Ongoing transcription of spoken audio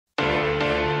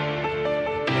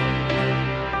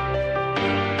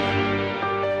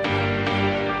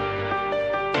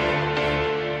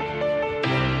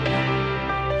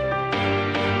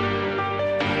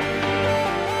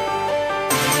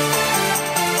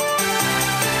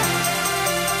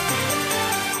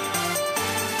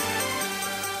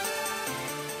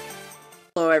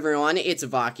everyone, it's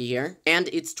Vaki here, and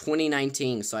it's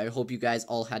 2019, so I hope you guys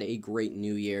all had a great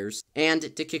New Year's. And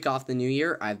to kick off the new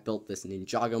year, I've built this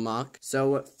Ninjago MOC.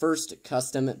 So, first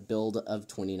custom build of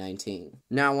 2019.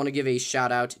 Now, I want to give a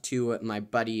shout out to my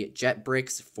buddy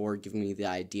JetBricks for giving me the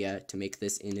idea to make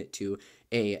this into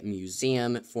a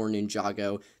museum for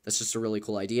Ninjago. That's just a really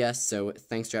cool idea, so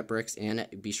thanks JetBricks, and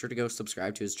be sure to go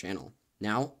subscribe to his channel.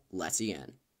 Now, let's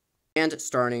begin. And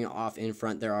starting off in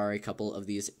front, there are a couple of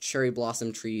these cherry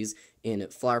blossom trees in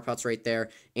flower pots right there,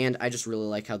 and I just really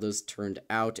like how those turned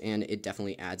out, and it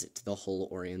definitely adds to the whole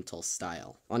oriental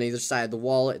style. On either side of the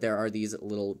wall, there are these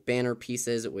little banner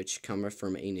pieces, which come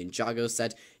from a Ninjago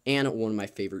set, and one of my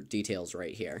favorite details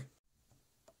right here.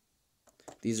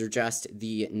 These are just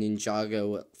the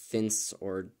Ninjago fence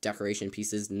or decoration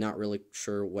pieces, not really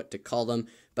sure what to call them,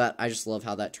 but I just love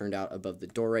how that turned out above the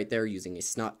door right there using a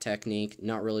snot technique.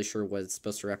 Not really sure what it's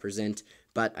supposed to represent,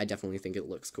 but I definitely think it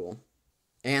looks cool.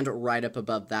 And right up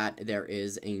above that, there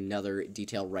is another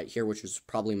detail right here, which is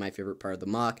probably my favorite part of the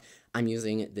MOC. I'm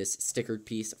using this stickered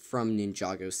piece from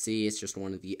Ninjago-C. It's just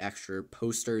one of the extra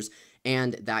posters,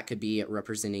 and that could be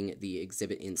representing the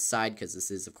exhibit inside, because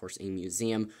this is, of course, a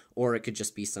museum, or it could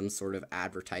just be some sort of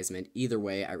advertisement. Either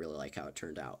way, I really like how it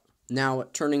turned out. Now,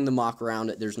 turning the MOC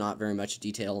around, there's not very much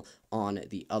detail on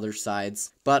the other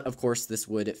sides, but of course this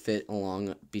would fit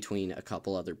along between a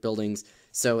couple other buildings,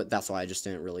 so that's why I just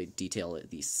didn't really detail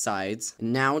these sides.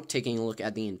 Now, taking a look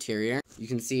at the interior, you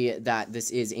can see that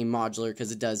this is a modular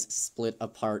because it does split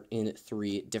apart in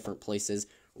 3 different places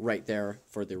right there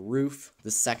for the roof,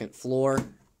 the second floor,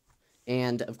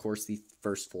 and of course the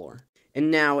first floor. And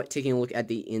now, taking a look at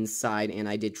the inside, and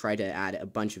I did try to add a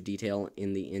bunch of detail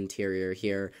in the interior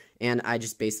here, and I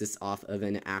just based this off of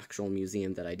an actual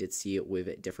museum that I did see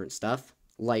with different stuff,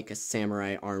 like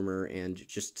samurai armor and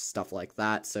just stuff like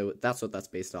that, so that's what that's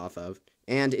based off of.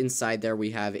 And inside there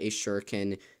we have a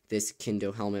shuriken, this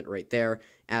kendo helmet right there,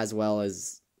 as well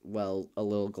as, well, a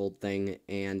little gold thing,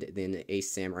 and then a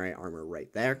samurai armor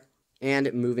right there.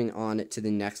 And moving on to the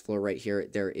next floor right here,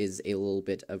 there is a little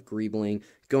bit of greebling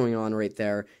going on right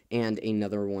there, and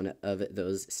another one of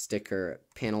those sticker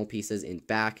panel pieces in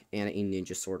back, and a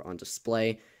ninja sword on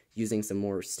display, using some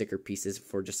more sticker pieces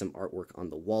for just some artwork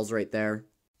on the walls right there.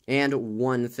 And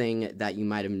one thing that you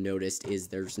might have noticed is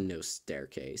there's no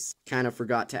staircase. Kind of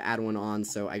forgot to add one on,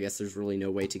 so I guess there's really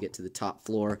no way to get to the top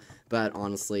floor, but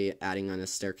honestly, adding on a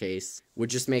staircase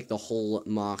would just make the whole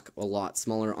MOC a lot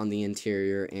smaller on the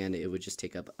interior, and it would just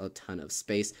take up a ton of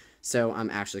space, so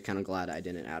I'm actually kind of glad I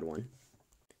didn't add one.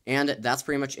 And that's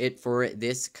pretty much it for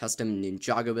this custom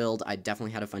Ninjago build. I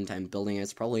definitely had a fun time building it.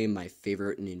 It's probably my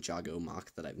favorite Ninjago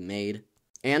MOC that I've made.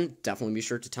 And definitely be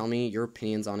sure to tell me your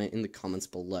opinions on it in the comments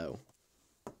below.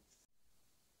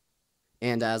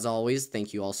 And as always,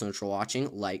 thank you all so much for watching.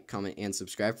 Like, comment, and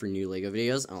subscribe for new LEGO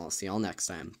videos, and I'll see y'all next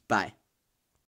time. Bye!